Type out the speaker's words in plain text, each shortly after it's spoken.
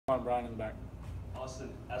On Brian in the back. Austin,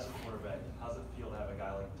 as a quarterback, how's it feel to have a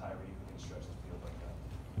guy like Tyrie who can stretch the field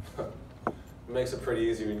like that? It makes it pretty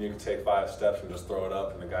easy when you can take 5 steps and just throw it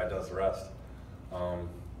up and the guy does the rest.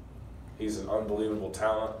 He's an unbelievable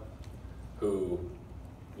talent who,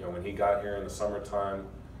 you know, when he got here in the summertime,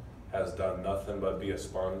 has done nothing but be a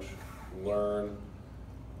sponge, learn.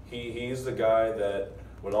 He's the guy that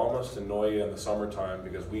would almost annoy you in the summertime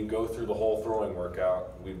because we'd go through the whole throwing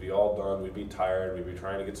workout, we'd be all done, we'd be tired, we'd be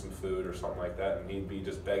trying to get some food or something like that, and he'd be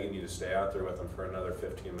just begging you to stay out there with him for another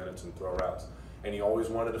 15 minutes and throw routes. And he always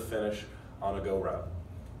wanted to finish on a go route,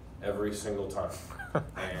 every single time.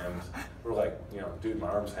 And we're like, you know, dude, my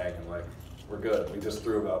arm's hanging, like, we're good. We just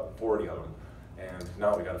threw about 40 of them, and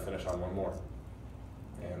now we got to finish on one more.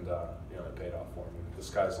 And, you know, it paid off for him. The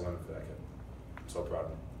sky's the limit for that kid. I'm so proud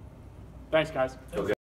of him. Thanks, guys.